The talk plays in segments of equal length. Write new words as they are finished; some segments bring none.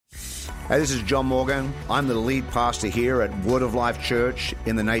Hey, this is John Morgan. I'm the lead pastor here at Word of Life Church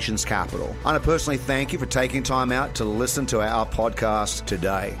in the nation's capital. I want to personally thank you for taking time out to listen to our podcast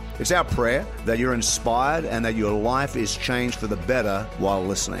today. It's our prayer that you're inspired and that your life is changed for the better while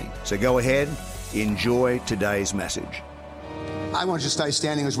listening. So go ahead, enjoy today's message. I want you to stay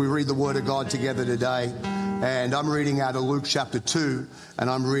standing as we read the Word of God together today. And I'm reading out of Luke chapter 2, and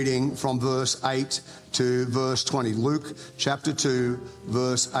I'm reading from verse 8 to verse 20. Luke chapter 2,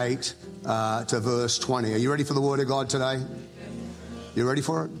 verse 8 to verse 20. Are you ready for the Word of God today? You ready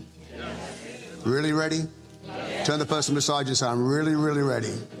for it? Really ready? Turn the person beside you and say, I'm really, really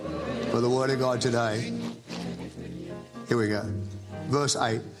ready for the Word of God today. Here we go. Verse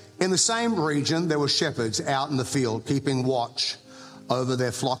 8. In the same region, there were shepherds out in the field, keeping watch over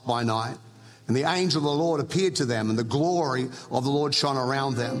their flock by night. And the angel of the Lord appeared to them, and the glory of the Lord shone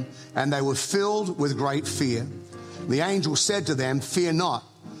around them, and they were filled with great fear. The angel said to them, Fear not,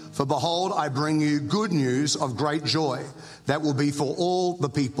 for behold, I bring you good news of great joy that will be for all the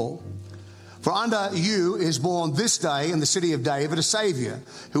people. For unto you is born this day in the city of David a Saviour,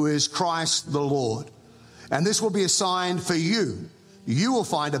 who is Christ the Lord. And this will be a sign for you. You will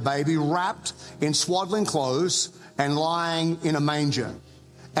find a baby wrapped in swaddling clothes and lying in a manger.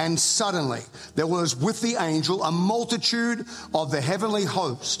 And suddenly there was with the angel a multitude of the heavenly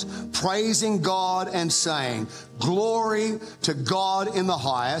host, praising God and saying, Glory to God in the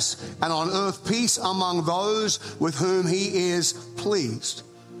highest, and on earth peace among those with whom he is pleased.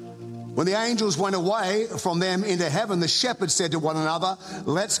 When the angels went away from them into heaven, the shepherds said to one another,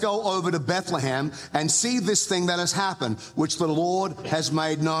 Let's go over to Bethlehem and see this thing that has happened, which the Lord has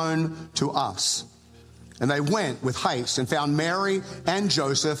made known to us. And they went with haste and found Mary and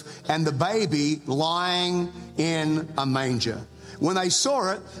Joseph and the baby lying in a manger. When they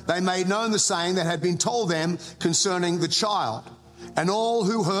saw it, they made known the saying that had been told them concerning the child. And all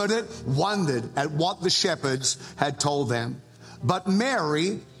who heard it wondered at what the shepherds had told them. But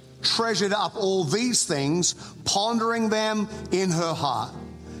Mary treasured up all these things, pondering them in her heart.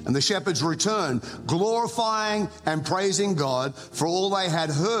 And the shepherds returned, glorifying and praising God for all they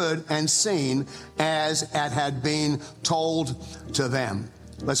had heard and seen as it had been told to them.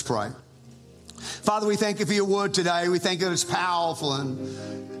 Let's pray. Father, we thank you for your word today. We thank you that it's powerful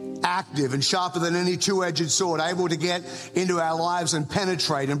and active and sharper than any two-edged sword, able to get into our lives and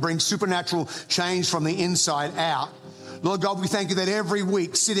penetrate and bring supernatural change from the inside out. Lord God, we thank you that every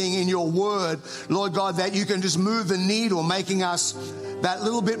week sitting in your word, Lord God, that you can just move the needle, making us that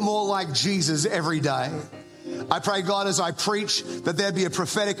little bit more like Jesus every day. I pray, God, as I preach, that there be a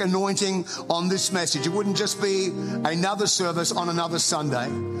prophetic anointing on this message. It wouldn't just be another service on another Sunday.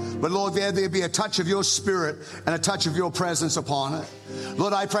 But Lord, there be a touch of your spirit and a touch of your presence upon it.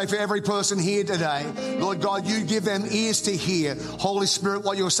 Lord, I pray for every person here today. Lord God, you give them ears to hear, Holy Spirit,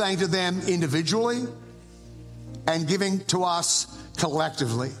 what you're saying to them individually and giving to us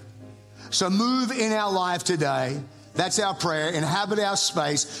collectively. So move in our life today. That's our prayer. Inhabit our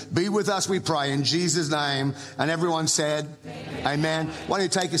space. Be with us, we pray, in Jesus' name. And everyone said, Amen. Why don't you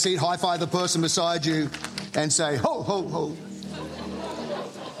take a seat, high-five the person beside you and say, ho, ho, ho.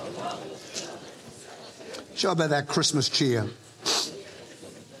 Show about that Christmas cheer.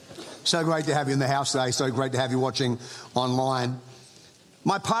 So great to have you in the house today. So great to have you watching online.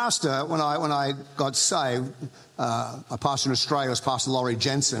 My pastor, when I got saved, a pastor in Australia was Pastor Laurie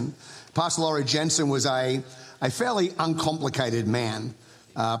Jensen. Pastor Laurie Jensen was a fairly uncomplicated man.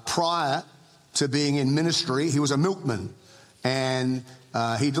 Prior to being in ministry, he was a milkman, and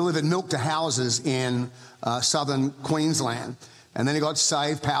he delivered milk to houses in southern Queensland. And then he got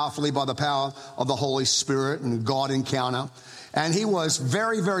saved powerfully by the power of the Holy Spirit and God encounter. And he was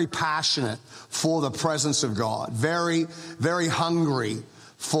very, very passionate for the presence of God, very, very hungry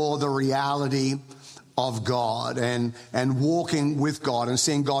for the reality of God and walking with God and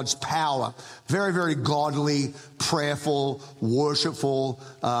seeing God's power. Very, very godly, prayerful, worshipful,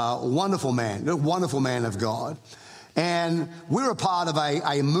 wonderful man of God. And we were a part of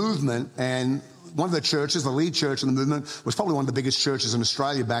a movement, and one of the churches, the lead church in the movement, was probably one of the biggest churches in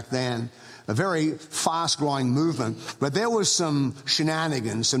Australia back then. A very fast-growing movement, but there was some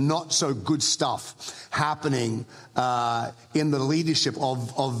shenanigans, some not so good stuff happening in the leadership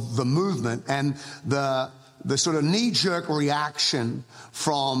of the movement, and the sort of knee-jerk reaction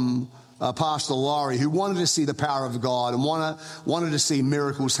from Pastor Laurie, who wanted to see the power of God and wanted to see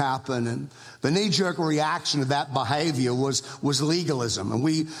miracles happen, and the knee-jerk reaction of that behavior was legalism, and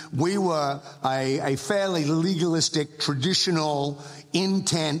we were a fairly legalistic, traditional,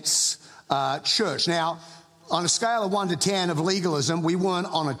 intense church. Now, on a scale of 1 to 10 of legalism, we weren't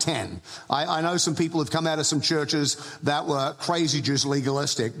on a 10. I know some people have come out of some churches that were crazy just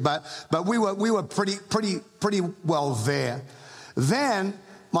legalistic, but we were pretty well there. Then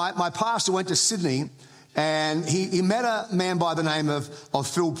my pastor went to Sydney, and he met a man by the name of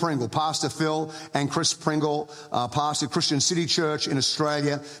Phil Pringle, Pastor Phil and Chris Pringle, pastor Christian City Church in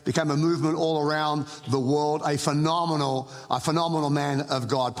Australia, became a movement all around the world, a phenomenal man of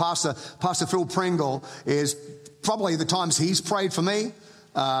God. Pastor Phil Pringle is probably the times he's prayed for me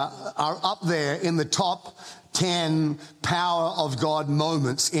are up there in the top 10 power of God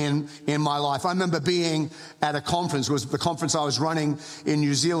moments in my life. I remember being at a conference. It was the conference I was running in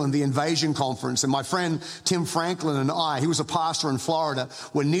New Zealand, the Invasion Conference. And my friend Tim Franklin and I, he was a pastor in Florida,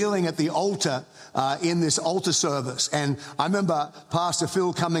 were kneeling at the altar in this altar service. And I remember Pastor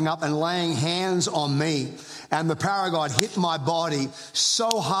Phil coming up and laying hands on me. And the power of God hit my body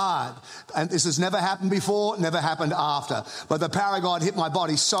so hard. And this has never happened before, never happened after. But the power of God hit my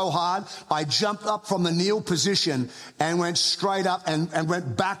body so hard, I jumped up from the kneel position and went straight up and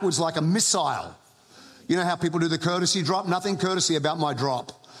went backwards like a missile. You know how people do the courtesy drop? Nothing courtesy about my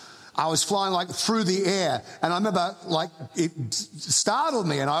drop. I was flying like through the air, and I remember like it startled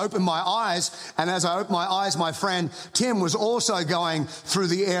me, and I opened my eyes, and as I opened my eyes, my friend Tim was also going through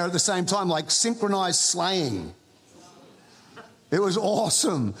the air at the same time, like synchronized slaying. It was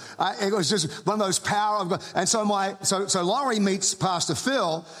awesome. It was just one of those power of God. And so Laurie meets Pastor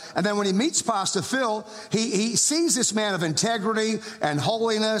Phil, and then when he meets Pastor Phil, he sees this man of integrity and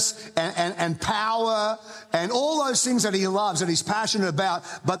holiness and power and all those things that he loves, that he's passionate about,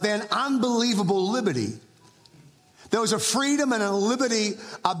 but then unbelievable liberty. There was a freedom and a liberty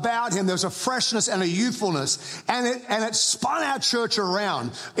about him. There was a freshness and a youthfulness. And it spun our church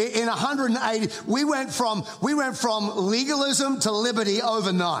around. In 180, we went from legalism to liberty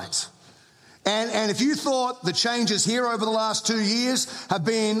overnight. And if you thought the changes here over the last 2 years have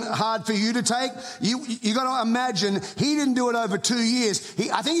been hard for you to take, you got to imagine he didn't do it over 2 years.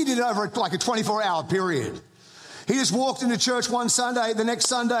 I think he did it over like a 24-hour period. He just walked into church one Sunday. The next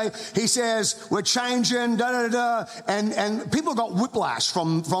Sunday, he says, we're changing, da-da-da-da. And people got whiplash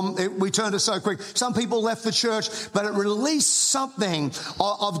from it. We turned it so quick. Some people left the church, but it released something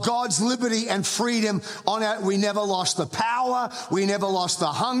of God's liberty and freedom on it. We never lost the power. We never lost the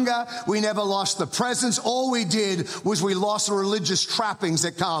hunger. We never lost the presence. All we did was we lost the religious trappings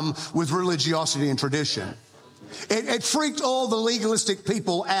that come with religiosity and tradition. It freaked all the legalistic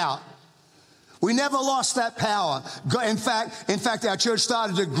people out. We never lost that power. In fact, our church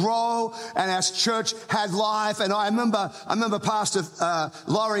started to grow, and our church had life. And I remember Pastor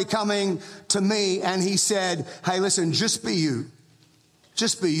Laurie coming to me, and he said, "Hey, listen, just be you.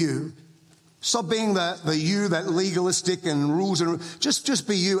 Just be you. Stop being the you that legalistic and rules and just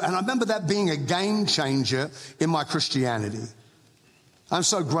be you." And I remember that being a game changer in my Christianity. I'm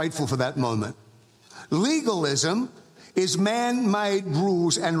so grateful for that moment. Legalism is man-made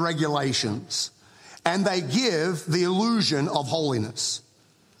rules and regulations, and they give the illusion of holiness.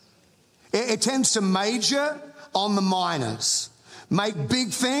 It tends to major on the minors, make big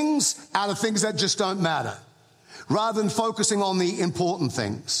things out of things that just don't matter, rather than focusing on the important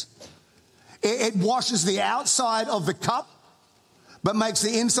things. It washes the outside of the cup, but makes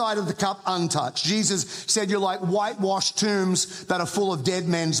the inside of the cup untouched. Jesus said you're like whitewashed tombs that are full of dead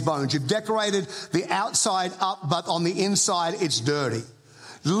men's bones. You've decorated the outside up, but on the inside it's dirty.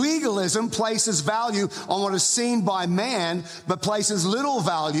 Legalism places value on what is seen by man, but places little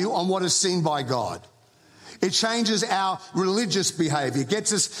value on what is seen by God. It changes our religious behavior,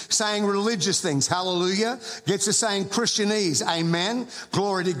 gets us saying religious things, hallelujah, gets us saying Christianese, amen,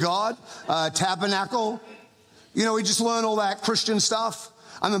 glory to God, tabernacle. You know, we just learn all that Christian stuff.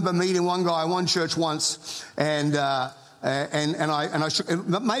 I remember meeting one guy in one church once, and I shook,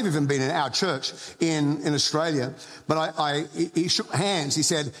 it may have even been in our church in Australia, but he shook hands. He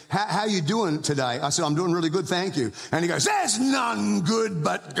said, how you doing today? I said, I'm doing really good, thank you. And he goes, there's none good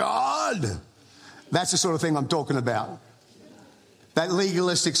but God. That's the sort of thing I'm talking about. That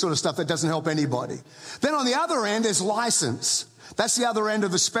legalistic sort of stuff that doesn't help anybody. Then on the other end is license. That's the other end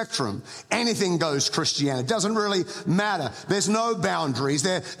of the spectrum. Anything goes Christianity. It doesn't really matter. There's no boundaries.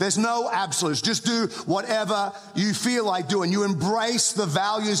 There's no absolutes. Just do whatever you feel like doing. You embrace the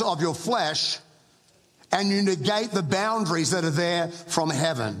values of your flesh, and you negate the boundaries that are there from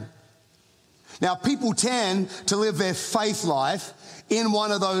heaven. Now, people tend to live their faith life in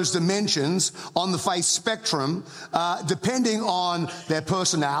one of those dimensions on the faith spectrum, depending on their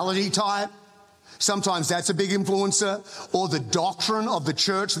personality type. Sometimes that's a big influencer, or the doctrine of the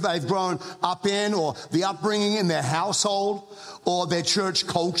church that they've grown up in, or the upbringing in their household, or their church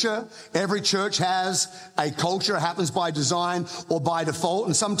culture. Every church has a culture. It happens by design or by default.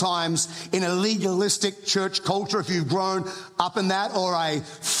 And sometimes in a legalistic church culture, if you've grown up in that, or a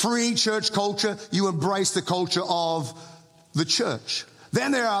free church culture, you embrace the culture of the church.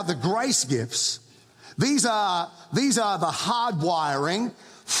 Then there are the grace gifts. These are the hardwiring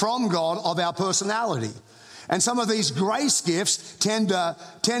from God of our personality. And some of these grace gifts tend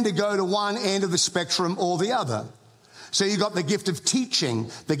to go to one end of the spectrum or the other. So you've got the gift of teaching.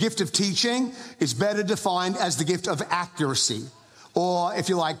 The gift of teaching is better defined as the gift of accuracy, or if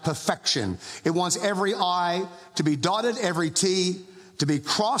you like, perfection. It wants every I to be dotted, every T to be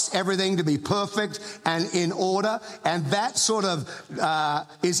crossed, everything to be perfect and in order. And that sort of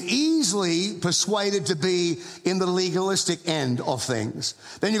is easily persuaded to be in the legalistic end of things.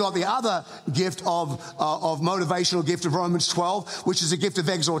 Then you've got the other gift of motivational gift of Romans 12, which is a gift of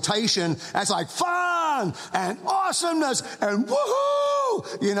exhortation. That's like fun and awesomeness and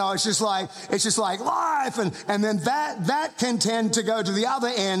woohoo! You know, it's just like life. And then that can tend to go to the other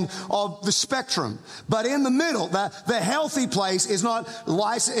end of the spectrum. But in the middle, the healthy place is not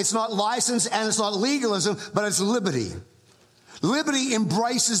license and it's not legalism, but it's liberty. Liberty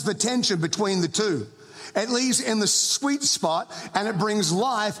embraces the tension between the two. It leaves in the sweet spot, and it brings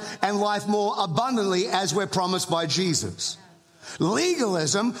life, and life more abundantly, as we're promised by Jesus.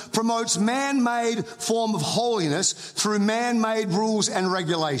 Legalism promotes man-made form of holiness through man-made rules and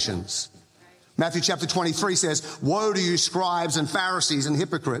regulations. Matthew chapter 23 says, "Woe to you, scribes and Pharisees and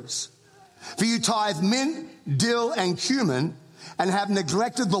hypocrites, for you tithe mint, dill, and cumin, and have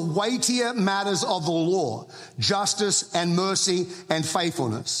neglected the weightier matters of the law, justice and mercy and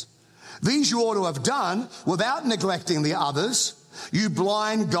faithfulness. These you ought to have done without neglecting the others. You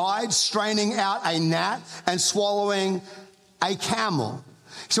blind guides, straining out a gnat and swallowing a camel."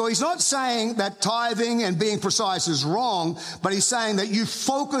 So he's not saying that tithing and being precise is wrong, but he's saying that you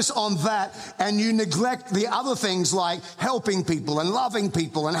focus on that and you neglect the other things like helping people and loving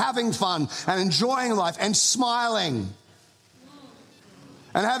people and having fun and enjoying life and smiling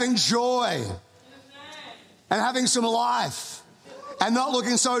and having joy and having some life and not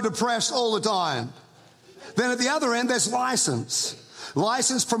looking so depressed all the time. Then at the other end, there's license.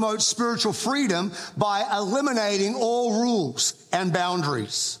 License promotes spiritual freedom by eliminating all rules and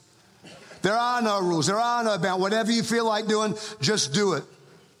boundaries. There are no rules. There are no boundaries. Whatever you feel like doing, just do it.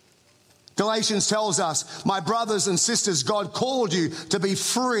 Galatians tells us, "My brothers and sisters, God called you to be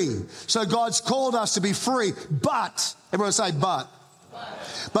free." So God's called us to be free, but, everyone say but.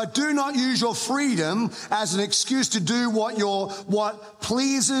 But do not use your freedom as an excuse to do what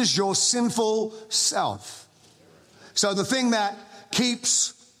pleases your sinful self. So the thing that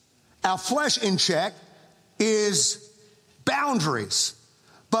keeps our flesh in check is boundaries.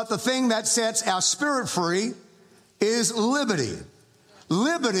 But the thing that sets our spirit free is liberty.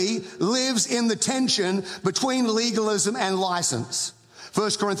 Liberty lives in the tension between legalism and license.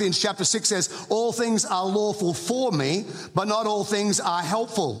 1 Corinthians chapter 6 says, "All things are lawful for me, but not all things are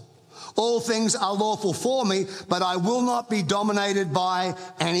helpful. All things are lawful for me, but I will not be dominated by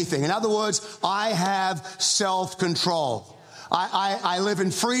anything." In other words, I have self-control. I live in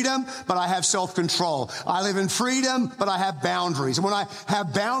freedom, but I have self-control. I live in freedom, but I have boundaries. And when I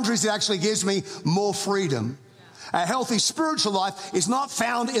have boundaries, it actually gives me more freedom. A healthy spiritual life is not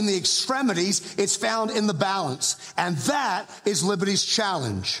found in the extremities, it's found in the balance. And that is liberty's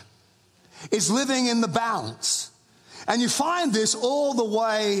challenge, is living in the balance. And you find this all the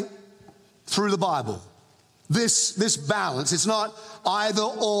way through the Bible. This balance. It's not either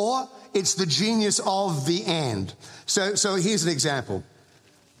or, it's the genius of the and. So here's an example.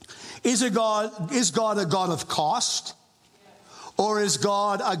 Is God a God of cost, or is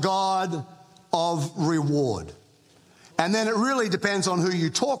God a God of reward? And then it really depends on who you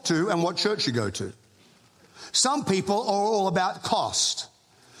talk to and what church you go to. Some people are all about cost.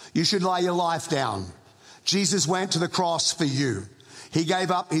 You should lay your life down. Jesus went to the cross for you. He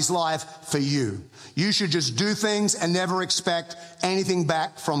gave up his life for you. You should just do things and never expect anything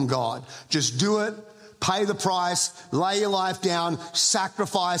back from God. Just do it, pay the price, lay your life down,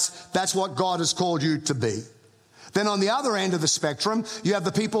 sacrifice. That's what God has called you to be. Then on the other end of the spectrum, you have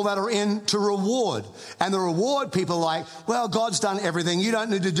the people that are into reward. And the reward people are like, well, God's done everything. You don't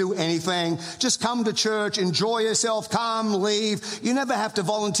need to do anything. Just come to church, enjoy yourself, come, leave. You never have to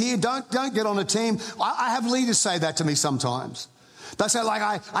volunteer. Don't get on a team. I have leaders say that to me sometimes. They say, like,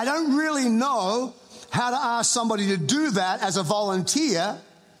 I don't really know how to ask somebody to do that as a volunteer,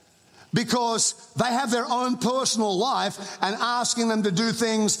 because they have their own personal life, and asking them to do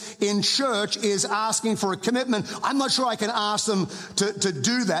things in church is asking for a commitment. I'm not sure I can ask them to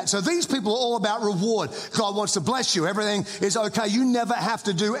do that. So these people are all about reward. God wants to bless you. Everything is okay. You never have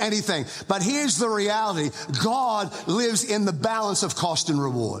to do anything. But here's the reality. God lives in the balance of cost and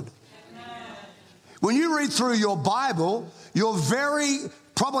reward. When you read through your Bible, you're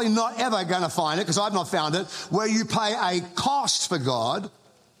probably not ever going to find it, because I've not found it, where you pay a cost for God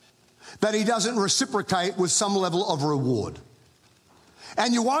that he doesn't reciprocate with some level of reward.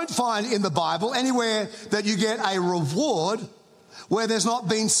 And you won't find in the Bible anywhere that you get a reward where there's not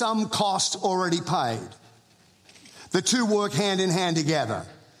been some cost already paid. The two work hand in hand together.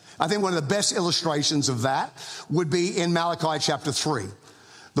 I think one of the best illustrations of that would be in Malachi chapter 3.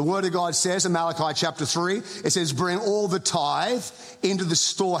 The Word of God says in Malachi chapter 3, it says, bring all the tithe into the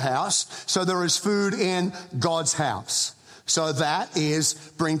storehouse so there is food in God's house. So that is,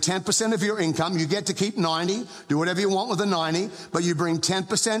 bring 10% of your income. You get to keep 90. Do whatever you want with the 90, but you bring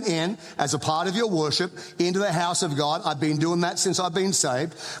 10% in as a part of your worship into the house of God. I've been doing that since I've been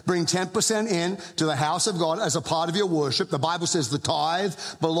saved. Bring 10% in to the house of God as a part of your worship. The Bible says the tithe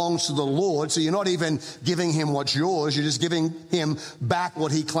belongs to the Lord. So you're not even giving him what's yours. You're just giving him back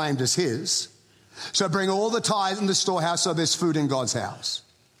what he claimed as his. So bring all the tithe in the storehouse so there's food in God's house.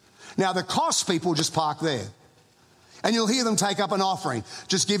 Now the cost people just park there. And you'll hear them take up an offering.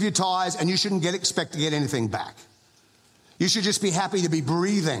 Just give your tithes, and you shouldn't expect to get anything back. You should just be happy to be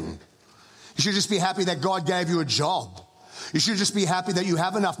breathing. You should just be happy that God gave you a job. You should just be happy that you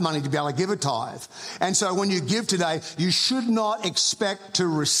have enough money to be able to give a tithe. And so when you give today, you should not expect to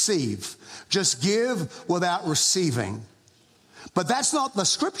receive. Just give without receiving. But that's not the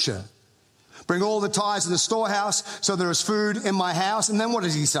scripture. Bring all the tithes in the storehouse so there is food in my house. And then what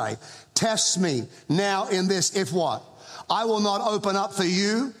does he say? Test me now in this, if what? I will not open up for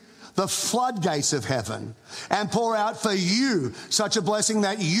you the floodgates of heaven and pour out for you such a blessing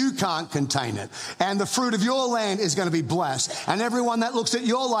that you can't contain it. And the fruit of your land is going to be blessed. And everyone that looks at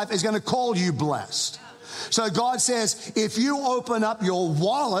your life is going to call you blessed. So God says, if you open up your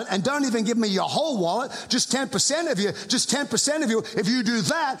wallet, and don't even give me your whole wallet, just 10% of you, if you do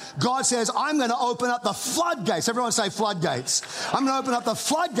that, God says, I'm going to open up the floodgates. Everyone say floodgates. I'm going to open up the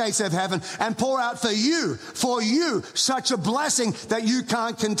floodgates of heaven and pour out for you, such a blessing that you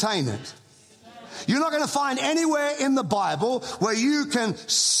can't contain it. You're not going to find anywhere in the Bible where you can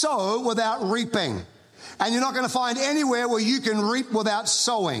sow without reaping. And you're not going to find anywhere where you can reap without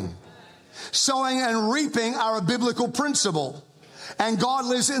sowing. Sowing and reaping are a biblical principle. And God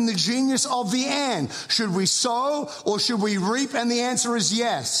lives in the genius of the and. Should we sow or should we reap? And the answer is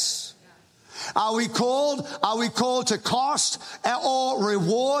yes. Are we called to cost or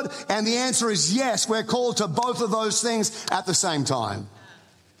reward? And the answer is yes. We're called to both of those things at the same time.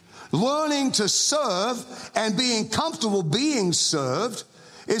 Learning to serve and being comfortable being served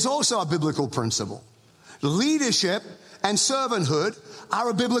is also a biblical principle. Leadership and servanthood are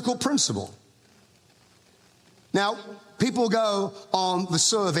a biblical principle. Now, people go on the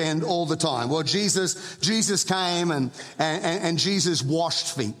serve end all the time. Well, Jesus came and Jesus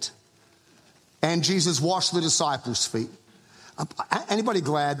washed feet. And Jesus washed the disciples' feet. Anybody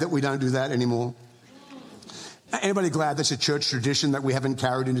glad that we don't do that anymore? Anybody glad that's a church tradition that we haven't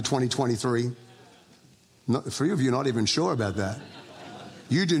carried into 2023? Three of you are not even sure about that.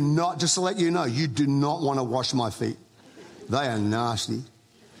 You do not, just to let you know, you do not want to wash my feet. They are nasty.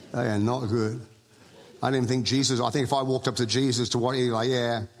 They are not good. I didn't think Jesus, I think if I walked up to Jesus to what he'd like,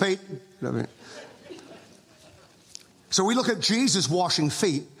 yeah, Pete. So we look at Jesus washing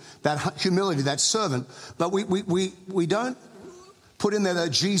feet, that humility, that servant, but we don't put in there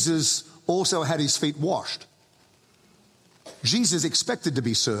that Jesus also had his feet washed. Jesus expected to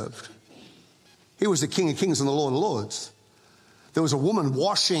be served. He was the King of Kings and the Lord of Lords. There was a woman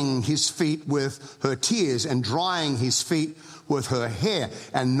washing his feet with her tears and drying his feet with her hair.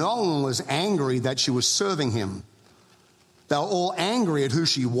 And no one was angry that she was serving him. They were all angry at who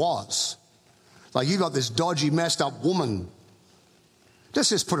she was. Like, you got this dodgy, messed up woman.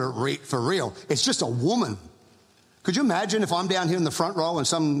 Just put it for real. It's just a woman. Could you imagine if I'm down here in the front row and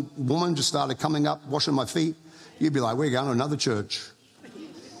some woman just started coming up, washing my feet? You'd be like, we're going to another church.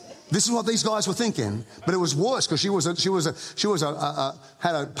 This is what these guys were thinking, but it was worse because she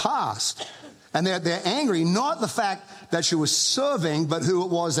had a past, and they're angry, not the fact that she was serving, but who it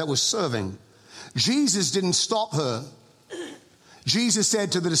was that was serving. Jesus didn't stop her. Jesus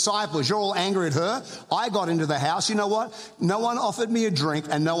said to the disciples, you're all angry at her. I got into the house. You know what? No one offered me a drink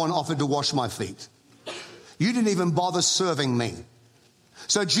and no one offered to wash my feet. You didn't even bother serving me.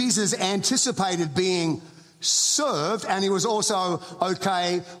 So Jesus anticipated being served, and he was also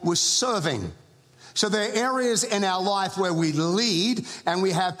okay with serving. So there are areas in our life where we lead and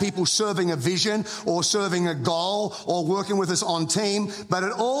we have people serving a vision or serving a goal or working with us on team. But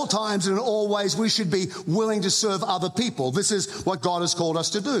at all times and in all ways, we should be willing to serve other people. This is what God has called us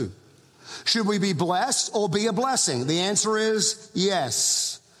to do. Should we be blessed or be a blessing? The answer is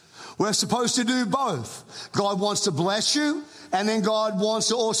yes. We're supposed to do both. God wants to bless you, and then God wants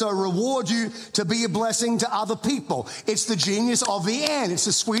to also reward you to be a blessing to other people. It's the genius of the end. It's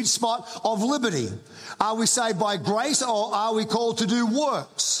the sweet spot of liberty. Are we saved by grace, or are we called to do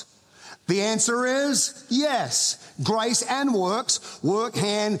works? The answer is yes. Grace and works work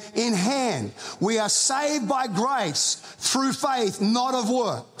hand in hand. We are saved by grace through faith, not of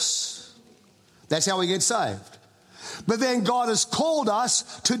works. That's how we get saved. But then God has called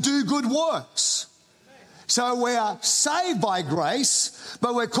us to do good works. So we are saved by grace,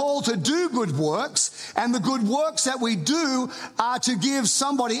 but we're called to do good works, and the good works that we do are to give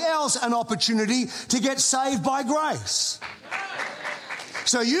somebody else an opportunity to get saved by grace.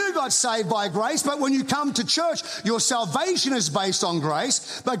 So you got saved by grace, but when you come to church, your salvation is based on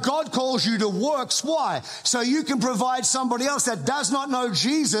grace, but God calls you to works. Why? So you can provide somebody else that does not know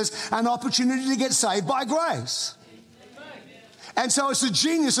Jesus an opportunity to get saved by grace. And so it's the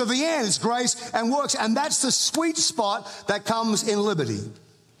genius of the end. It's grace and works. And that's the sweet spot that comes in liberty.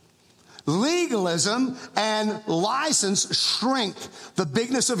 Legalism and license shrink the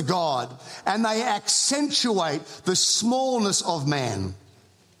bigness of God, and they accentuate the smallness of man.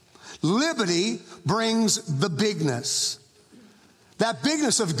 Liberty brings the bigness. That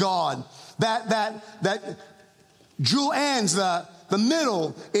bigness of God, that jewel ends, the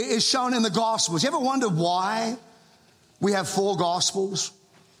middle is shown in the Gospels. You ever wonder why we have 4 Gospels?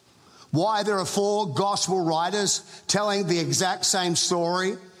 Why there are 4 Gospel writers telling the exact same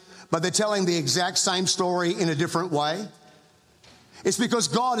story, but they're telling the exact same story in a different way? It's because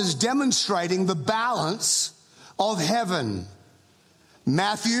God is demonstrating the balance of heaven.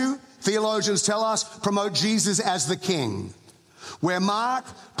 Matthew, theologians tell us, promote Jesus as the king, where Mark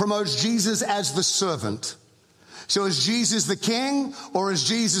promotes Jesus as the servant. So is Jesus the king or is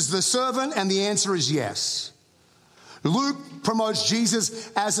Jesus the servant? And the answer is yes. Luke promotes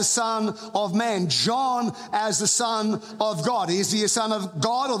Jesus as the Son of Man. John as the Son of God. Is he a Son of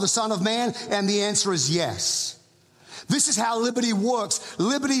God or the Son of Man? And the answer is yes. This is how liberty works.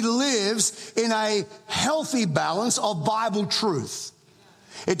 Liberty lives in a healthy balance of Bible truth.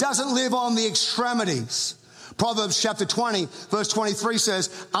 It doesn't live on the extremities. Proverbs chapter 20, verse 23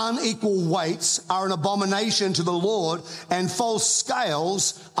 says, unequal weights are an abomination to the Lord, and false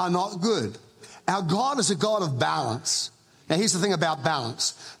scales are not good. Our God is a God of balance. Now, here's the thing about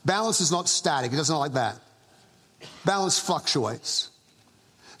balance. Balance is not static. It doesn't like that. Balance fluctuates.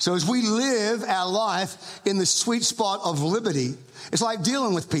 So as we live our life in the sweet spot of liberty, it's like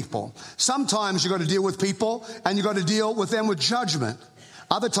dealing with people. Sometimes you've got to deal with people and you've got to deal with them with judgment.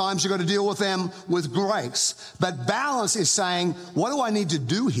 Other times you've got to deal with them with grace. But balance is saying, what do I need to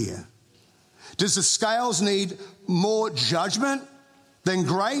do here? Does the scales need more judgment than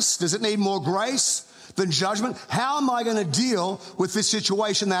grace? Does it need more grace than judgment? How am I going to deal with this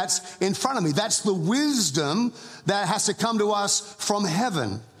situation that's in front of me? That's the wisdom that has to come to us from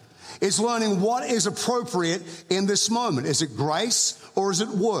heaven. It's learning what is appropriate in this moment. Is it grace or is it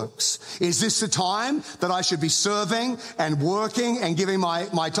works? Is this the time that I should be serving and working and giving my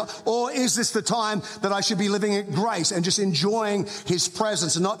time? Or is this the time that I should be living in grace and just enjoying his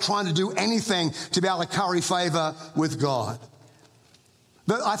presence and not trying to do anything to be able to curry favor with God?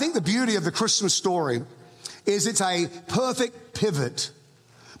 I think the beauty of the Christmas story is it's a perfect pivot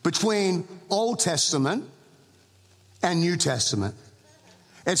between Old Testament and New Testament.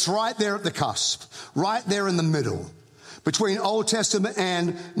 It's right there at the cusp, right there in the middle, between Old Testament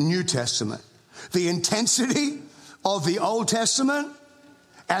and New Testament. The intensity of the Old Testament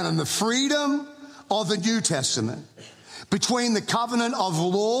and in the freedom of the New Testament. Between the covenant of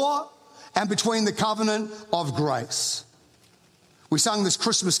law and between the covenant of grace. We sung this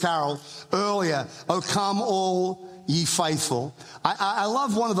Christmas carol earlier, "O come all ye faithful." I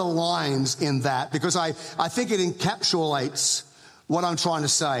love one of the lines in that because I think it encapsulates what I'm trying to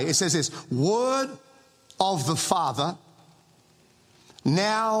say. It says this, "Word of the Father,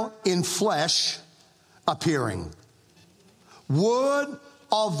 now in flesh appearing." Word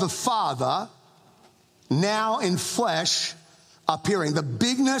of the Father, now in flesh appearing. The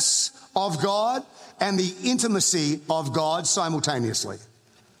bigness of God and the intimacy of God simultaneously.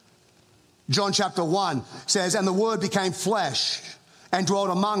 John chapter 1 says, "And the Word became flesh and dwelt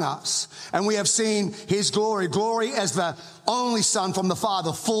among us. And we have seen his glory, glory as the only Son from the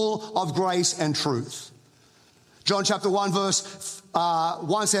Father, full of grace and truth." John chapter 1 verse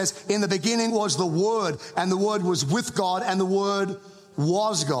 1 says, in the beginning was the Word, and the Word was with God, and the Word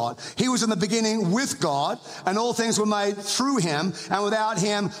was God. He was in the beginning with God, and all things were made through him, and without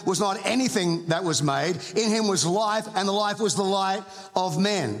him was not anything that was made. In him was life, and the life was the light of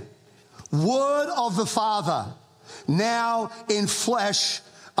men. Word of the Father, now in flesh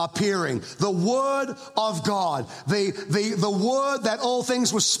appearing. The Word of God, the Word that all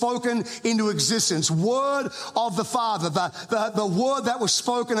things were spoken into existence. Word of the Father, the Word that was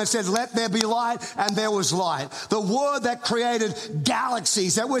spoken and said, let there be light, and there was light. The Word that created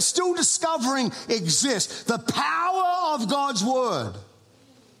galaxies that we're still discovering exist. The power of God's Word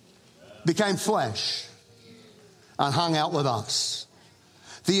became flesh and hung out with us.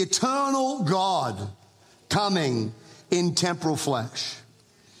 The eternal God coming in temporal flesh.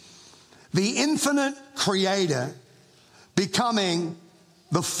 The infinite creator becoming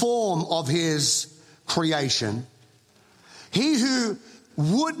the form of his creation. He who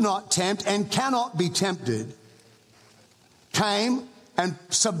would not tempt and cannot be tempted came and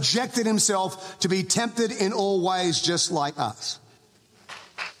subjected himself to be tempted in all ways just like us.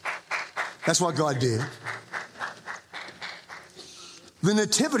 That's what God did. The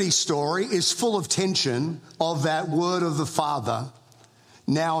Nativity story is full of tension of that Word of the Father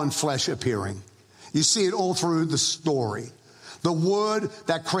now in flesh appearing. You see it all through the story. The Word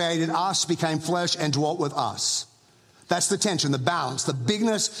that created us became flesh and dwelt with us. That's the tension, the balance. The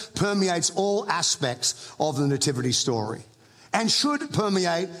bigness permeates all aspects of the Nativity story and should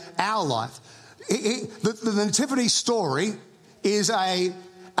permeate our life. The Nativity story is a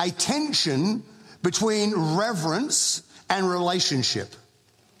tension between reverence and relationship.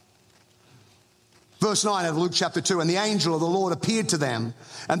 Verse 9 of Luke chapter 2, and the angel of the Lord appeared to them,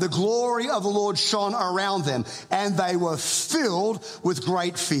 and the glory of the Lord shone around them, and they were filled with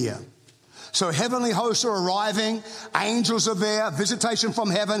great fear. So heavenly hosts are arriving, angels are there, visitation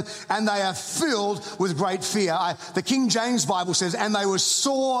from heaven, and they are filled with great fear. The King James Bible says, and they were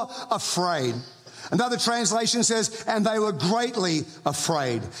sore afraid. Another translation says, and they were greatly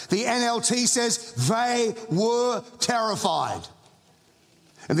afraid. The NLT says, they were terrified.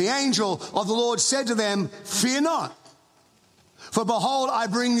 And the angel of the Lord said to them, fear not, for behold, I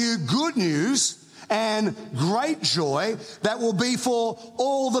bring you good news and great joy that will be for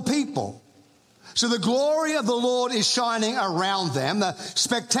all the people. So the glory of the Lord is shining around them, the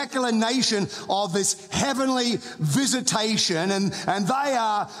spectacular nation of this heavenly visitation, and they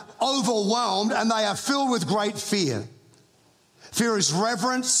are overwhelmed and they are filled with great fear. Fear is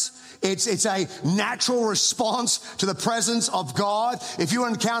reverence. It's a natural response to the presence of God. If you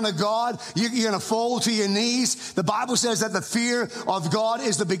encounter God, you're going to fall to your knees. The Bible says that the fear of God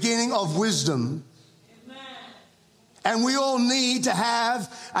is the beginning of wisdom. And we all need to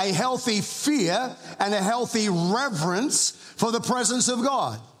have a healthy fear and a healthy reverence for the presence of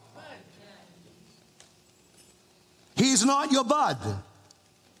God. He's not your bud.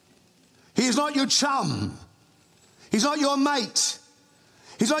 He's not your chum. He's not your mate.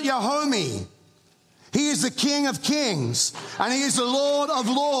 He's not your homie. He is the King of Kings, and He is the Lord of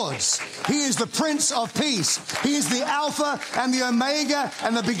Lords. He is the Prince of Peace. He is the Alpha and the Omega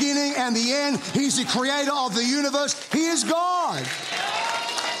and the beginning and the end. He's the creator of the universe. He is God.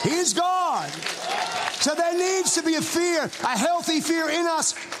 He is God. So there needs to be a fear, a healthy fear in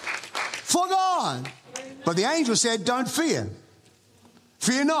us for God. But the angel said, don't fear.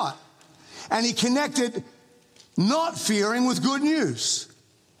 Fear not. And he connected not fearing with good news.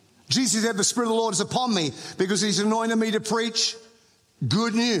 Jesus said, the Spirit of the Lord is upon me because He's anointed me to preach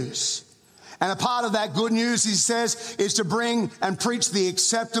good news. And a part of that good news, He says, is to bring and preach the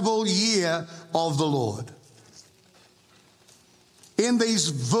acceptable year of the Lord. In these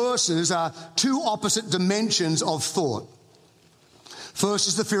verses are two opposite dimensions of thought. First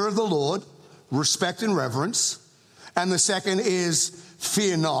is the fear of the Lord, respect and reverence. And the second is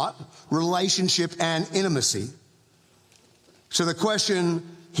fear not, relationship and intimacy. So the question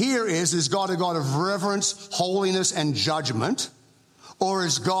here is God a God of reverence, holiness, and judgment? Or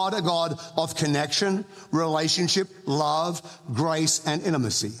is God a God of connection, relationship, love, grace, and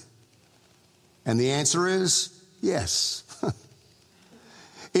intimacy? And the answer is yes.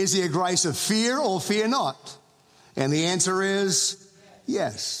 Is He a grace of fear or fear not? And the answer is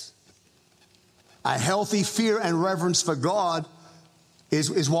yes. A healthy fear and reverence for God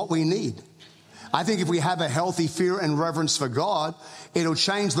is what we need. I think if we have a healthy fear and reverence for God, it'll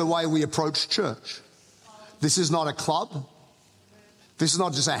change the way we approach church. This is not a club. This is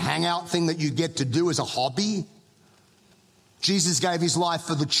not just a hangout thing that you get to do as a hobby. Jesus gave His life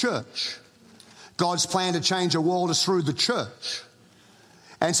for the church. God's plan to change the world is through the church.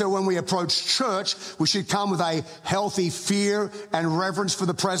 And so when we approach church, we should come with a healthy fear and reverence for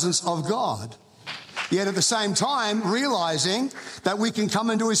the presence of God. Yet at the same time, realizing that we can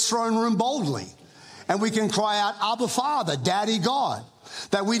come into his throne room boldly and we can cry out, Abba Father, Daddy God.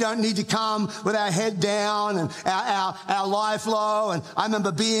 That we don't need to come with our head down and our life low. And I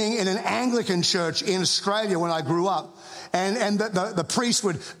remember being in an Anglican church in Australia when I grew up. And the priest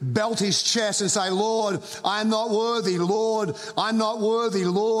would belt his chest and say, Lord, I'm not worthy. Lord, I'm not worthy.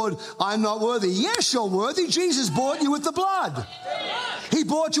 Lord, I'm not worthy. Yes, you're worthy. Jesus bought you with the blood. He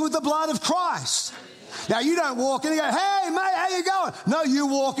bought you with the blood of Christ. Now, you don't walk in and go, hey, mate, how you going? No, you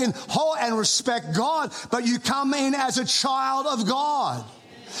walk in whole and respect God, but you come in as a child of God.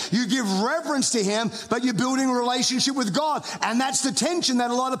 You give reverence to him, but you're building a relationship with God. And that's the tension that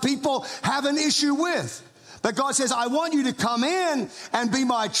a lot of people have an issue with. But God says, I want you to come in and be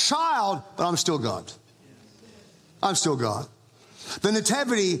my child, but I'm still God. I'm still God. The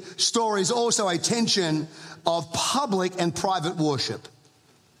Nativity story is also a tension of public and private worship.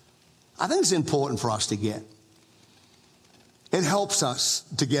 I think it's important for us to get. It helps us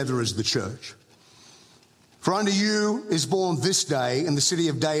together as the church. For unto you is born this day in the city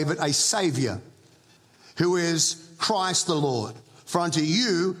of David a Savior, who is Christ the Lord. For unto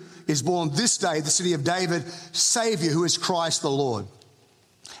you is born this day, the city of David, Savior, who is Christ the Lord.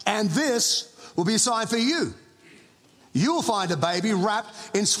 And this will be a sign for you. You will find a baby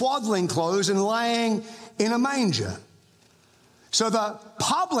wrapped in swaddling clothes and laying in a manger. So the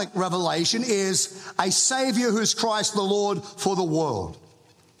public revelation is a Savior who is Christ the Lord for the world.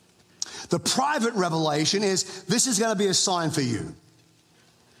 The private revelation is this is going to be a sign for you.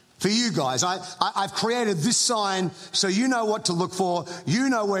 For you guys, I've created this sign so you know what to look for, you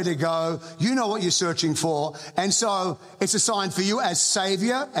know where to go, you know what you're searching for. And so it's a sign for you as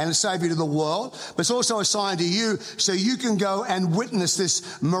Savior and a Savior to the world, but it's also a sign to you so you can go and witness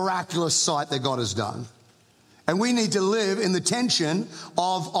this miraculous sight that God has done. And we need to live in the tension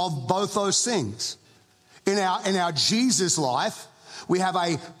of both those things. In our Jesus life, we have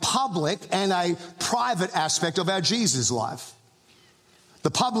a public and a private aspect of our Jesus life.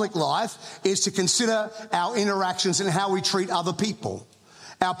 The public life is to consider our interactions and how we treat other people.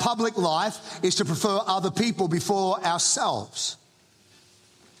 Our public life is to prefer other people before ourselves.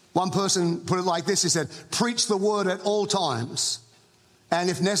 One person put it like this, he said, preach the word at all times, and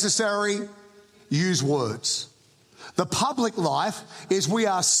if necessary, use words. The public life is we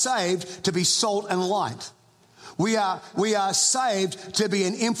are saved to be salt and light. We are saved to be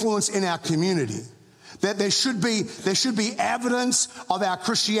an influence in our community. That there should be evidence of our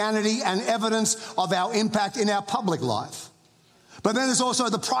Christianity and evidence of our impact in our public life. But then there's also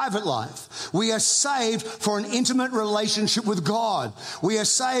the private life. We are saved for an intimate relationship with God. We are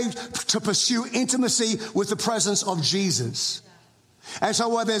saved to pursue intimacy with the presence of Jesus. And so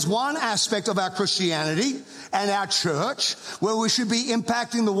while there's one aspect of our Christianity and our church where we should be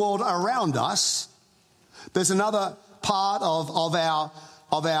impacting the world around us, there's another part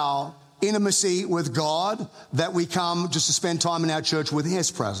of our intimacy with God that we come just to spend time in our church with his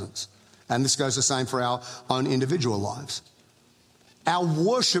presence. And this goes the same for our own individual lives. Our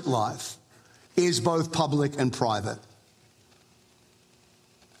worship life is both public and private.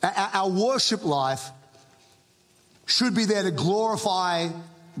 Our worship life should be there to glorify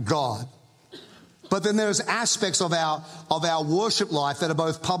God. But then there's aspects of our worship life that are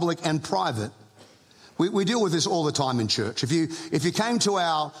both public and private. We deal with this all the time in church. If you came to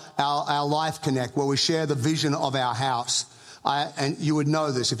our Life Connect where we share the vision of our house, and you would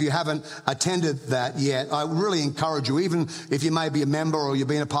know this. If you haven't attended that yet, I really encourage you, even if you may be a member or you've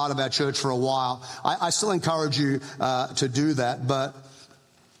been a part of our church for a while, I still encourage you to do that. But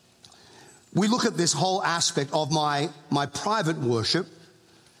we look at this whole aspect of my private worship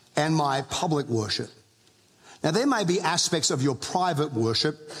and my public worship. Now, there may be aspects of your private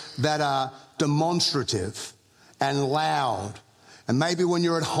worship that are demonstrative and loud. And maybe when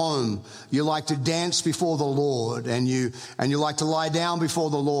you're at home, you like to dance before the Lord and you like to lie down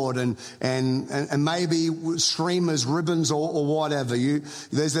before the Lord and maybe streamers, ribbons or whatever.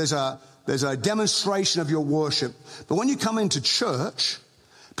 There's a demonstration of your worship. But when you come into church,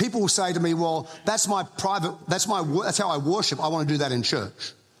 people will say to me, well, that's how I worship. I want to do that in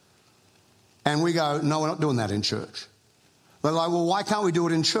church. And we go, no, we're not doing that in church. They're like, well, why can't we do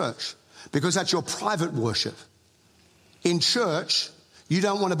it in church? Because that's your private worship. In church, you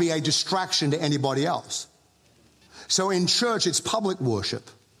don't want to be a distraction to anybody else. So in church, it's public worship.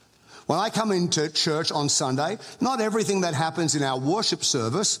 When I come into church on Sunday, not everything that happens in our worship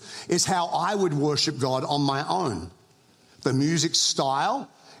service is how I would worship God on my own. The music style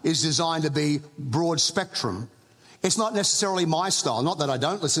is designed to be broad spectrum. It's not necessarily my style. Not that I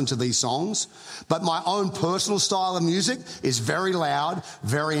don't listen to these songs, but my own personal style of music is very loud,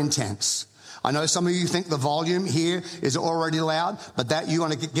 very intense. I know some of you think the volume here is already loud, but that you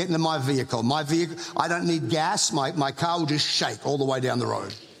want to get into my vehicle. My vehicle, I don't need gas. My car will just shake all the way down the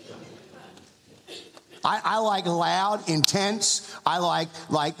road. I like loud, intense. I like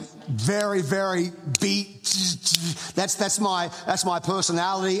very, very beat. That's my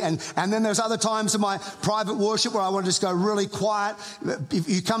personality. And then there's other times in my private worship where I want to just go really quiet. If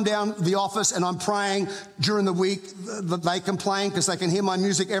you come down the office and I'm praying during the week, they complain because they can hear my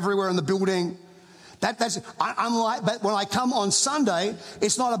music everywhere in the building. But when I come on Sunday,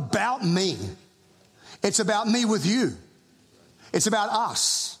 it's not about me. It's about me with you. It's about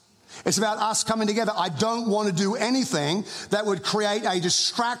us. It's about us coming together. I don't want to do anything that would create a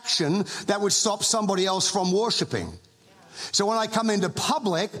distraction that would stop somebody else from worshiping. So when I come into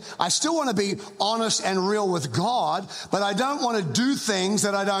public, I still want to be honest and real with God, but I don't want to do things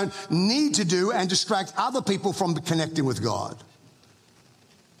that I don't need to do and distract other people from connecting with God.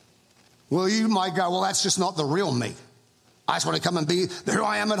 Well, you might go, well, that's just not the real me. I just want to come and be who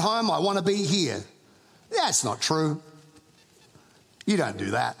I am at home. I want to be here. That's not true. You don't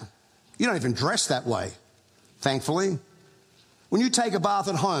do that. You don't even dress that way, thankfully. When you take a bath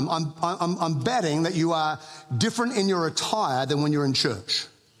at home, I'm betting that you are different in your attire than when you're in church.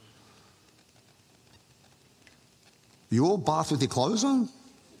 You all bath with your clothes on?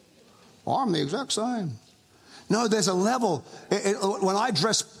 I'm the exact same. No, there's a level. When I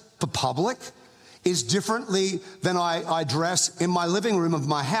dress for public, is differently than I dress in my living room of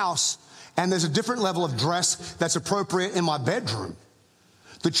my house, and there's a different level of dress that's appropriate in my bedroom.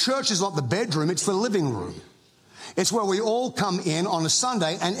 The church is not the bedroom, it's the living room. It's where we all come in on a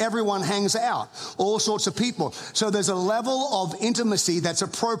Sunday and everyone hangs out, all sorts of people. So there's a level of intimacy that's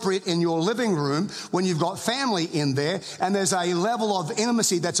appropriate in your living room when you've got family in there, and there's a level of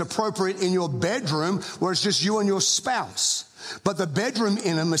intimacy that's appropriate in your bedroom where it's just you and your spouse. But the bedroom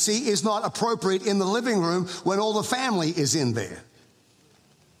intimacy is not appropriate in the living room when all the family is in there.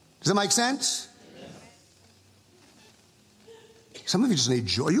 Does that make sense? Some of you just need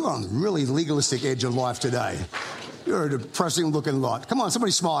joy. You're on the really legalistic edge of life today. You're a depressing looking lot. Come on,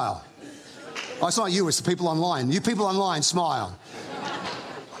 somebody smile. Oh, it's not you, it's the people online. You people online, smile.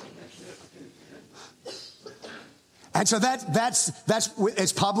 And so that's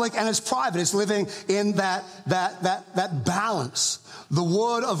it's public and it's private. It's living in that balance. The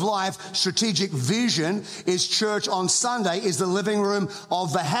Word of Life strategic vision is church on Sunday is the living room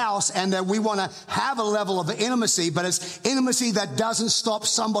of the house, and that we want to have a level of intimacy, but it's intimacy that doesn't stop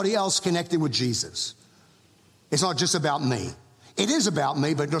somebody else connecting with Jesus. It's not just about me. It is about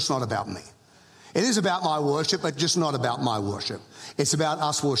me, but just not about me. It is about my worship, but just not about my worship. It's about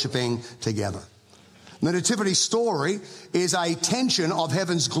us worshiping together. The Nativity story is a tension of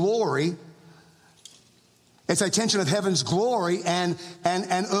heaven's glory. It's a tension of heaven's glory and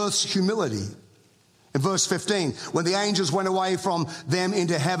earth's humility. In verse 15, when the angels went away from them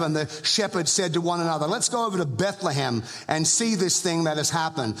into heaven, the shepherds said to one another, let's go over to Bethlehem and see this thing that has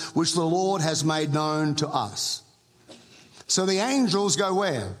happened, which the Lord has made known to us. So the angels go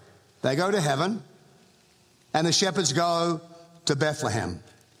where? They go to heaven, and the shepherds go to Bethlehem.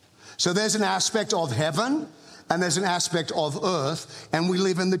 So there's an aspect of heaven and there's an aspect of earth, and we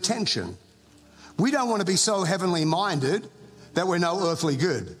live in the tension. We don't want to be so heavenly minded that we're no earthly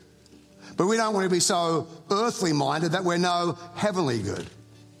good. But we don't want to be so earthly minded that we're no heavenly good.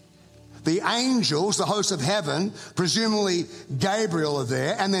 The angels, the hosts of heaven, presumably Gabriel are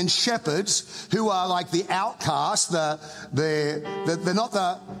there, and then shepherds who are like the outcasts, they're not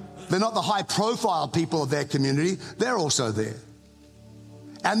the high profile people of their community, they're also there.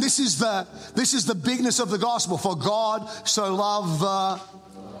 And this is the bigness of the gospel. For God so loved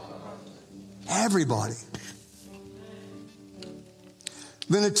everybody.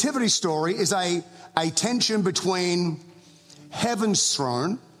 The Nativity story is a tension between heaven's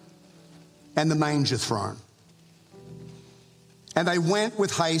throne and the manger throne. And they went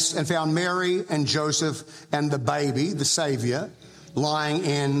with haste and found Mary and Joseph and the baby, the Savior, lying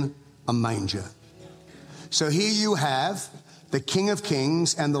in a manger. So here you have the King of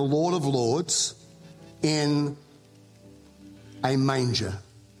Kings and the Lord of Lords in a manger.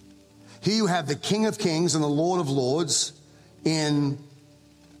 Here you have the King of Kings and the Lord of Lords in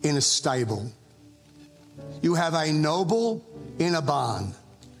a stable. You have a noble in a barn.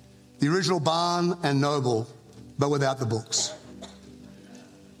 The original barn and noble, but without the books.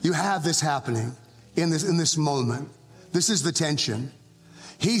 You have this happening in this moment. This is the tension.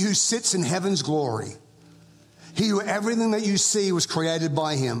 He who sits in heaven's glory, he who everything that you see was created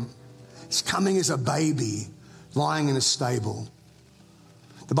by him, is coming as a baby lying in a stable.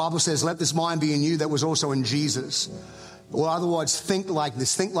 The Bible says, let this mind be in you that was also in Jesus. Or otherwise, think like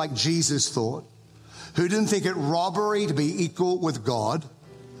this. Think like Jesus thought, who didn't think it robbery to be equal with God,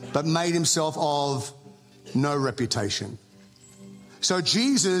 but made himself of no reputation. So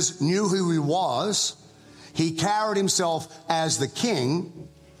Jesus knew who he was. He carried himself as the king,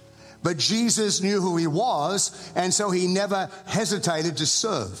 but Jesus knew who he was, and so he never hesitated to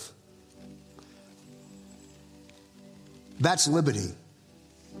serve. That's liberty.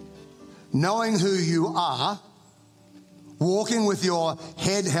 Knowing who you are, walking with your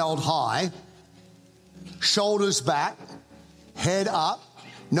head held high, shoulders back, head up,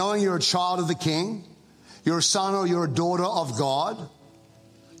 knowing you're a child of the King, you're a son or you're a daughter of God,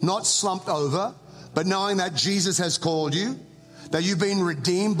 not slumped over, but knowing that Jesus has called you, that you've been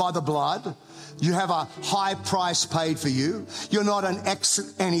redeemed by the blood. You have a high price paid for you. You're not an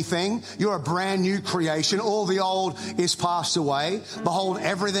ex-anything. You're a brand new creation. All the old is passed away. Behold,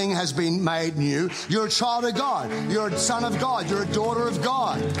 everything has been made new. You're a child of God. You're a son of God. You're a daughter of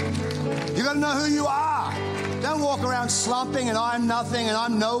God. You got to know who you are. Don't walk around slumping and I'm nothing and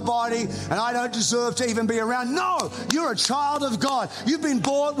I'm nobody and I don't deserve to even be around. No, you're a child of God. You've been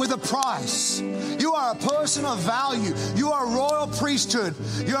bought with a price. You are a person of value. You are a royal priesthood.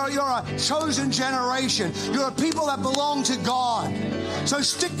 You're a chosen generation. You're a people that belong to God. So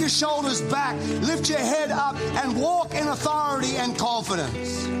stick your shoulders back, lift your head up, and walk in authority and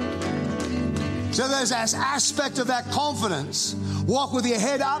confidence. So there's this aspect of that confidence. Walk with your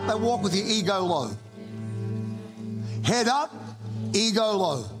head up and walk with your ego low. Head up, ego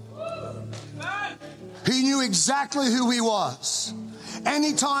low. He knew exactly who he was.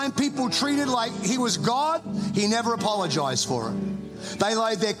 Anytime people treated like he was God, he never apologized for it. They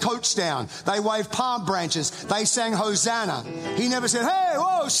laid their coats down. They waved palm branches. They sang Hosanna. He never said, hey,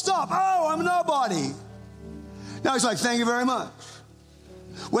 whoa, stop. Oh, I'm nobody. No, he's like, thank you very much.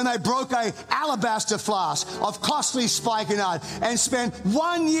 When they broke a alabaster flask of costly spikenard and spent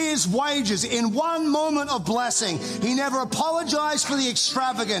 1 year's wages in one moment of blessing, he never apologized for the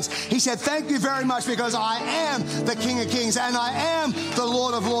extravagance. He said, thank you very much because I am the King of Kings and I am the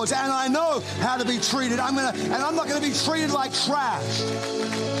Lord of Lords and I know how to be treated. I'm not going to be treated like trash.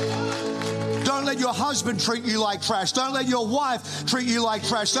 Don't let your husband treat you like trash. Don't let your wife treat you like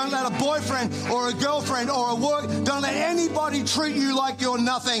trash. Don't let a boyfriend or a girlfriend or a work. Don't let anybody treat you like you're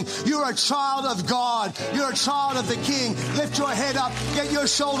nothing. You're a child of God. You're a child of the King. Lift your head up, get your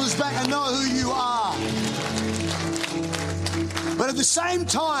shoulders back and know who you are. But at the same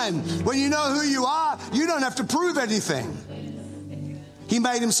time, when you know who you are, you don't have to prove anything. He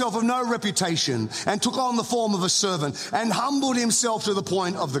made himself of no reputation and took on the form of a servant and humbled himself to the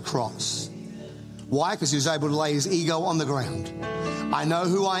point of the cross. Why? Because he was able to lay his ego on the ground. I know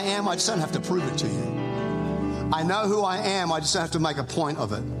who I am. I just don't have to prove it to you. I know who I am. I just don't have to make a point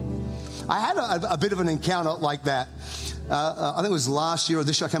of it. I had a bit of an encounter like that. I think it was last year or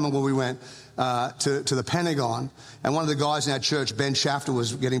this year. I can't remember where we went to the Pentagon. And one of the guys in our church, Ben Shafter,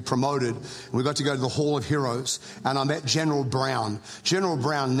 was getting promoted. And we got to go to the Hall of Heroes. And I met General Brown. General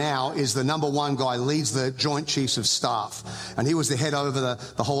Brown now is the #1 guy, leads the Joint Chiefs of Staff. And he was the head over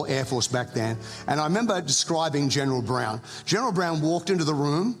the whole Air Force back then. And I remember describing General Brown. General Brown walked into the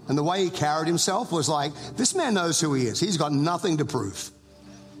room, and the way he carried himself was like, this man knows who he is. He's got nothing to prove.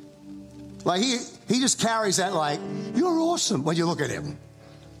 Like he just carries that like, you're awesome when you look at him.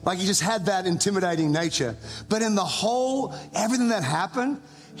 Like he just had that intimidating nature. But in the whole, everything that happened,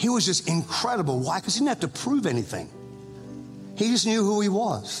 he was just incredible. Why? Because he didn't have to prove anything. He just knew who he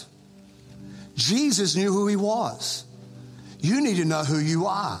was. Jesus knew who he was. You need to know who you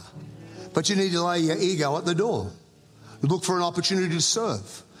are. But you need to lay your ego at the door. Look for an opportunity to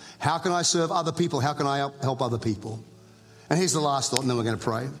serve. How can I serve other people? How can I help other people? And here's the last thought, and then we're going to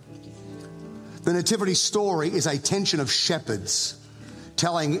pray. The Nativity story is a tension of shepherds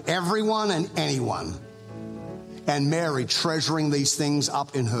telling everyone and anyone, and Mary treasuring these things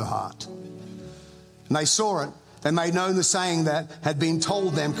up in her heart. And they saw it. They made known the saying that had been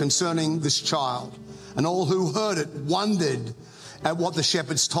told them concerning this child. And all who heard it wondered at what the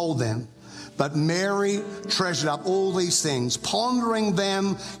shepherds told them. But Mary treasured up all these things, pondering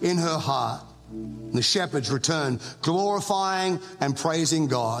them in her heart. And the shepherds returned, glorifying and praising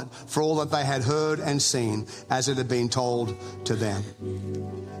God for all that they had heard and seen as it had been told to them.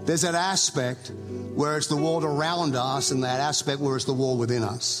 There's that aspect where it's the world around us and that aspect where it's the world within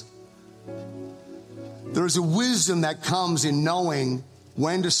us. There is a wisdom that comes in knowing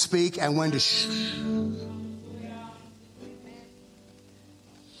when to speak and when to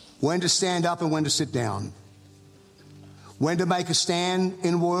when to stand up and when to sit down. When to make a stand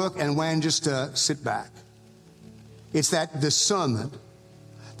in work and when just to sit back. It's that discernment.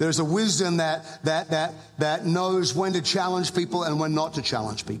 There's a wisdom that knows when to challenge people and when not to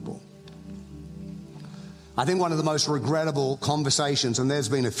challenge people. I think one of the most regrettable conversations, and there's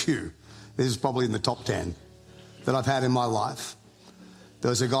been a few, this is probably in the top 10 that I've had in my life. There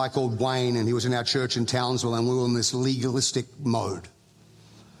was a guy called Wayne, and he was in our church in Townsville, and we were in this legalistic mode.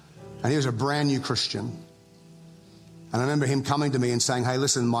 And he was a brand new Christian. And I remember him coming to me and saying, hey,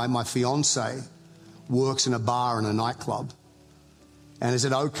 listen, my fiance works in a bar and a nightclub. And is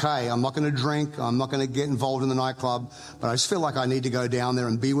it okay? I'm not going to drink. I'm not going to get involved in the nightclub. But I just feel like I need to go down there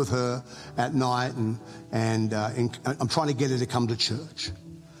and be with her at night. And I'm trying to get her to come to church.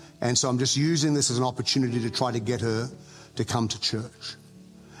 And so I'm just using this as an opportunity to try to get her to come to church.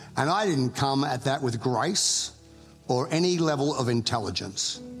 And I didn't come at that with grace or any level of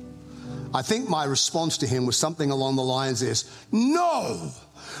intelligence. I think my response to him was something along the lines is, no!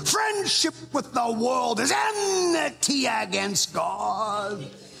 Friendship with the world is enmity against God.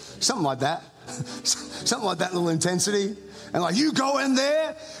 Something like that. Something like that little intensity. And like, you go in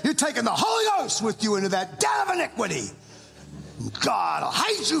there, you're taking the Holy Ghost with you into that den of iniquity. God will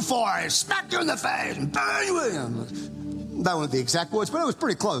hate you for it, smack you in the face, and burn you. That weren't the exact words, but it was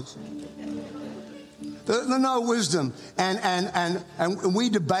pretty close. There's no wisdom. And we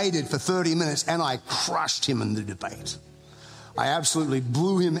debated for 30 minutes, and I crushed him in the debate. I absolutely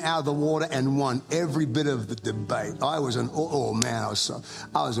blew him out of the water and won every bit of the debate. I was a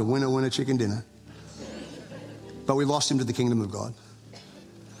winner chicken dinner. But we lost him to the kingdom of God.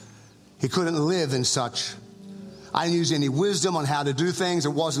 He couldn't live in such. I didn't use any wisdom on how to do things. It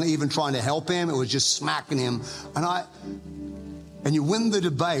wasn't even trying to help him. It was just smacking him. And you win the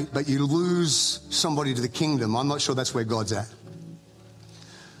debate, but you lose somebody to the kingdom. I'm not sure that's where God's at.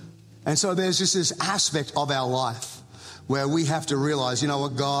 And so there's just this aspect of our life where we have to realize, you know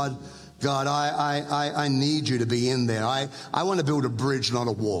what, God, I need you to be in there. I want to build a bridge, not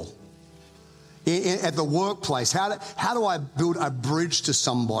a wall. At the workplace, how do I build a bridge to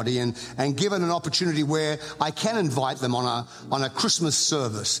somebody and give it an opportunity where I can invite them on a Christmas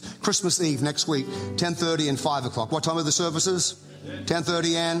service, Christmas Eve next week, 10:30 and 5 o'clock. What time are the services?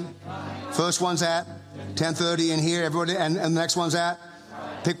 10:30 and first one's at 10:30 in here, everybody, and the next one's at?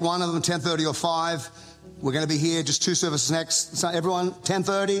 Pick one of them, 10:30 or 5. We're going to be here, just 2 services next. So everyone,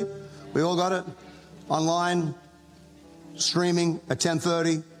 10:30. We all got it? Online, streaming at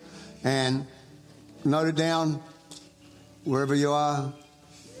 10:30. And note it down wherever you are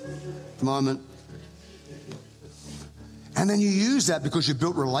at the moment. And then you use that because you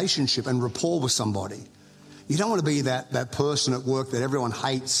built relationship and rapport with somebody. You don't want to be that person at work that everyone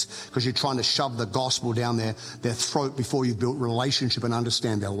hates because you're trying to shove the gospel down their throat before you've built relationship and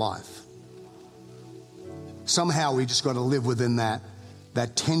understand their life. Somehow we just got to live within that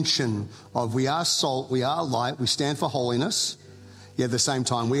tension of we are salt, we are light, we stand for holiness. Yet at the same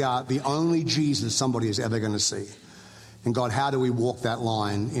time, we are the only Jesus somebody is ever going to see. And God, how do we walk that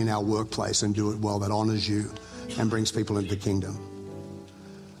line in our workplace and do it well that honors you and brings people into the kingdom?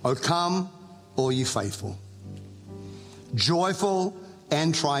 Oh, come, all ye faithful, joyful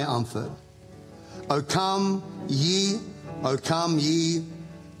and triumphant. Oh, come ye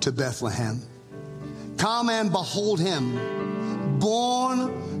to Bethlehem. Come and behold him,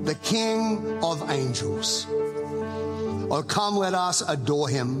 born the King of angels. Oh, come, let us adore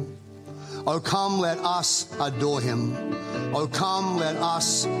him. Oh, come, let us adore him. Oh, come, let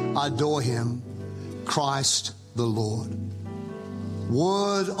us adore him, Christ the Lord.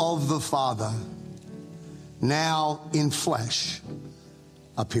 Word of the Father, now in flesh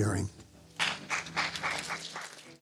appearing.